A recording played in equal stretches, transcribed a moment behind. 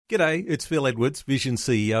G'day, it's Phil Edwards, Vision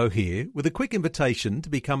CEO here, with a quick invitation to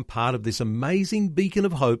become part of this amazing beacon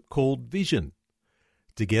of hope called Vision.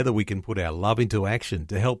 Together we can put our love into action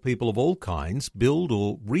to help people of all kinds build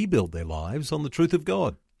or rebuild their lives on the truth of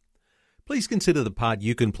God. Please consider the part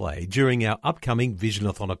you can play during our upcoming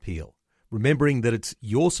Visionathon appeal, remembering that it's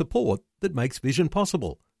your support that makes Vision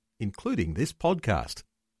possible, including this podcast.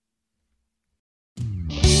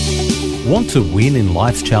 Want to win in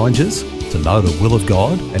life's challenges? To know the will of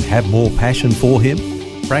God and have more passion for Him?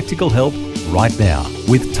 Practical help right now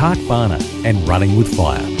with Tak Bhana and Running with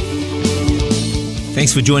Fire.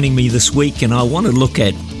 Thanks for joining me this week, and I want to look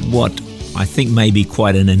at what I think may be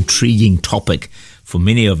quite an intriguing topic for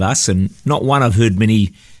many of us, and not one I've heard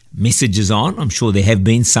many messages on. I'm sure there have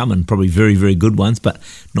been some, and probably very, very good ones, but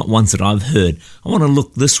not ones that I've heard. I want to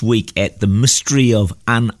look this week at the mystery of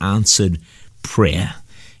unanswered prayer.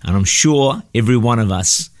 And I'm sure every one of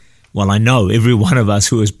us, I know every one of us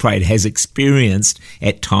who has prayed has experienced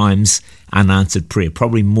at times unanswered prayer,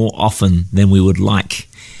 probably more often than we would like.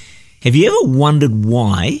 Have you ever wondered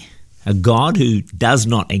why a God who does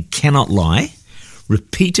not and cannot lie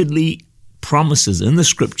repeatedly promises in the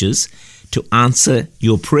scriptures to answer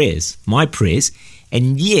your prayers, my prayers,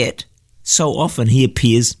 and yet so often He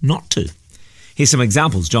appears not to? Here's some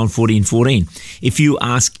examples. John 14:14. If you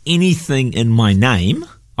ask anything in my name,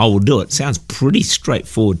 I will do it. Sounds pretty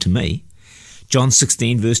straightforward to me. John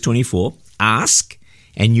 16 verse 24. Ask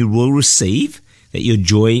and you will receive, that your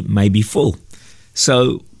joy may be full.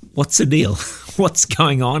 So what's the deal? What's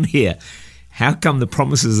going on here? How come the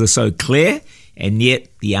promises are so clear and yet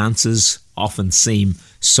the answers often seem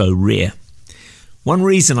so rare? One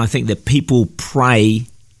reason I think that people pray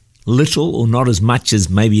little or not as much as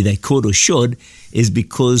maybe they could or should is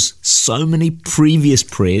because so many previous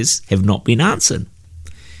prayers have not been answered.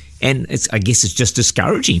 And I guess it's just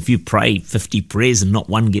discouraging. If you pray 50 prayers and not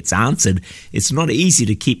one gets answered, it's not easy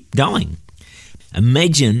to keep going.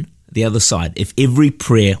 Imagine the other side, if every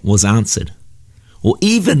prayer was answered, or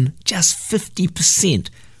even just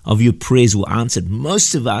 50% of your prayers were answered,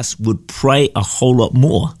 most of us would pray a whole lot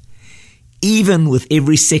more. Even with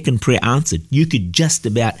every second prayer answered, you could just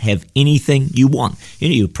about have anything you want.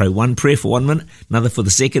 You pray one prayer for 1 minute, another for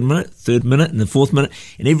the second minute, third minute, and the fourth minute,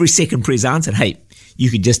 and every second prayer is answered. Hey, you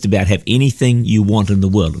could just about have anything you want in the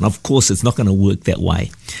world. And of course, it's not going to work that way.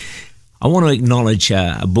 I want to acknowledge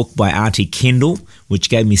a book by R.T. Kendall, which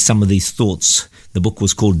gave me some of these thoughts. The book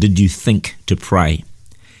was called Did You Think to Pray?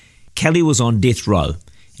 Kelly was on death row,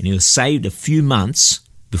 and he was saved a few months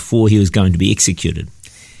before he was going to be executed.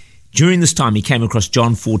 During this time, he came across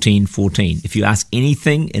John 14:14. If you ask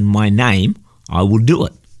anything in my name, I will do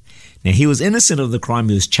it. Now, he was innocent of the crime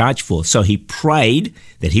he was charged for, so he prayed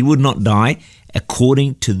that he would not die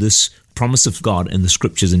according to this promise of God in the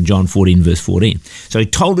scriptures in John 14 verse 14. So he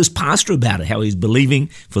told his pastor about it, how he's believing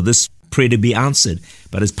for this prayer to be answered.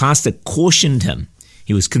 But his pastor cautioned him.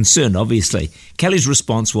 He was concerned, obviously. Kelly's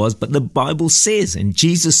response was, but the Bible says, and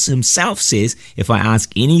Jesus himself says, if I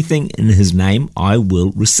ask anything in his name, I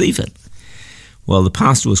will receive it. Well, the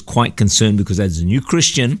pastor was quite concerned because as a new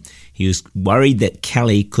Christian, he was worried that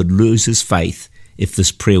Kelly could lose his faith if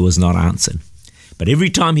this prayer was not answered. But every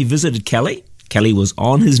time he visited Kelly was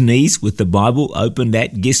on his knees with the Bible opened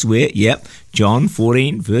at, guess where? Yep, John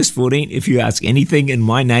 14, verse 14. If you ask anything in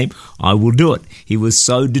my name, I will do it. He was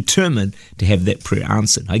so determined to have that prayer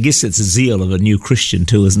answered. I guess it's the zeal of a new Christian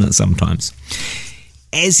too, isn't it, sometimes?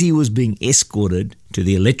 As he was being escorted to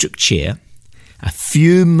the electric chair, a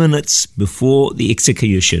few minutes before the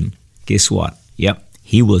execution, guess what? Yep,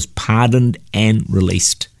 he was pardoned and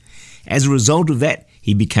released. As a result of that,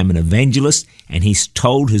 he became an evangelist, and he's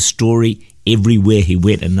told his story everywhere he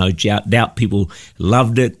went, and no doubt people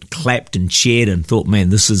loved it, clapped and cheered and thought, man,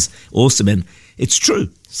 this is awesome. And it's true.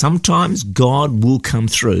 Sometimes God will come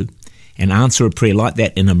through and answer a prayer like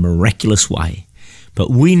that in a miraculous way. But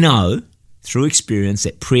we know through experience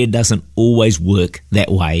that prayer doesn't always work that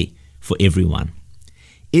way for everyone.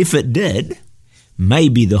 If it did,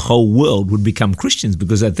 maybe the whole world would become Christians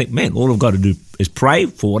because they'd think, man, all I've got to do is pray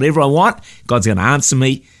for whatever I want. God's going to answer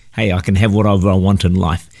me. Hey, I can have whatever I want in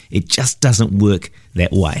life. It just doesn't work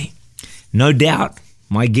that way. No doubt,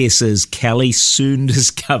 my guess is Kelly soon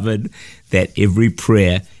discovered that every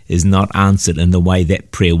prayer is not answered in the way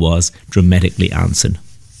that prayer was dramatically answered.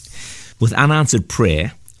 With unanswered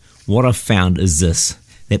prayer, what I've found is this,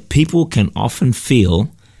 that people can often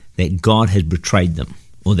feel that God has betrayed them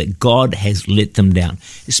or that God has let them down,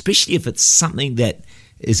 especially if it's something that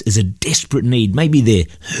is a desperate need. Maybe they're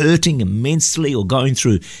hurting immensely or going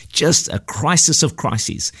through just a crisis of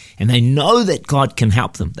crises, and they know that God can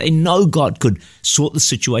help them. They know God could sort the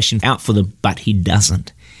situation out for them, but He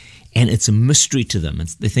doesn't. and it's a mystery to them.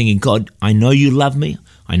 They're thinking, God, I know you love me.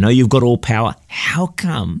 I know you've got all power. How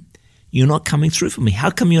come you're not coming through for me? How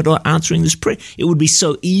come you're not answering this prayer? It would be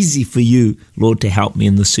so easy for you, Lord, to help me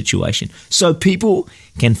in this situation. So people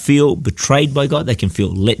can feel betrayed by God. They can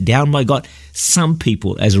feel let down by God. Some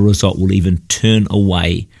people, as a result, will even turn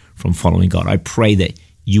away from following God. I pray that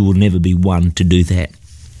you will never be one to do that.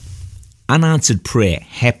 Unanswered prayer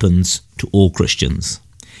happens to all Christians.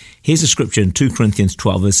 Here's a scripture in 2 Corinthians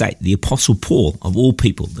 12, verse 8. The Apostle Paul, of all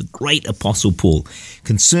people, the great Apostle Paul,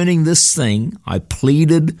 concerning this thing, I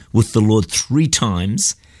pleaded with the Lord 3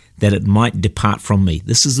 times that it might depart from me.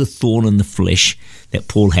 This is a thorn in the flesh that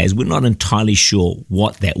Paul has. We're not entirely sure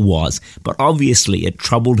what that was, but obviously it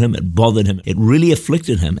troubled him, it bothered him, it really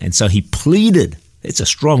afflicted him, and so he pleaded, it's a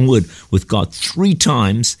strong word, with God 3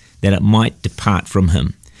 times that it might depart from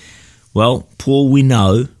him. Well, Paul, we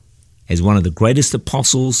know, as one of the greatest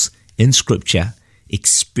apostles in Scripture,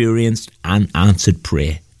 experienced unanswered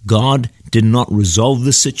prayer. God did not resolve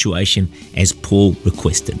the situation as Paul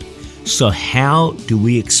requested. So how do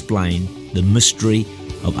we explain the mystery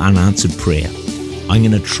of unanswered prayer? I'm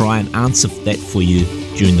going to try and answer that for you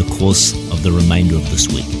during the course of the remainder of this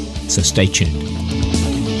week. So stay tuned.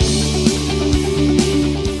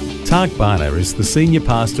 Tak Bhana is the Senior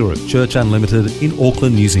Pastor of Church Unlimited in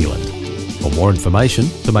Auckland, New Zealand. For more information,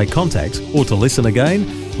 to make contact or to listen again,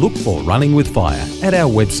 look for Running with Fire at our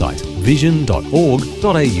website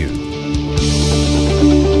vision.org.au.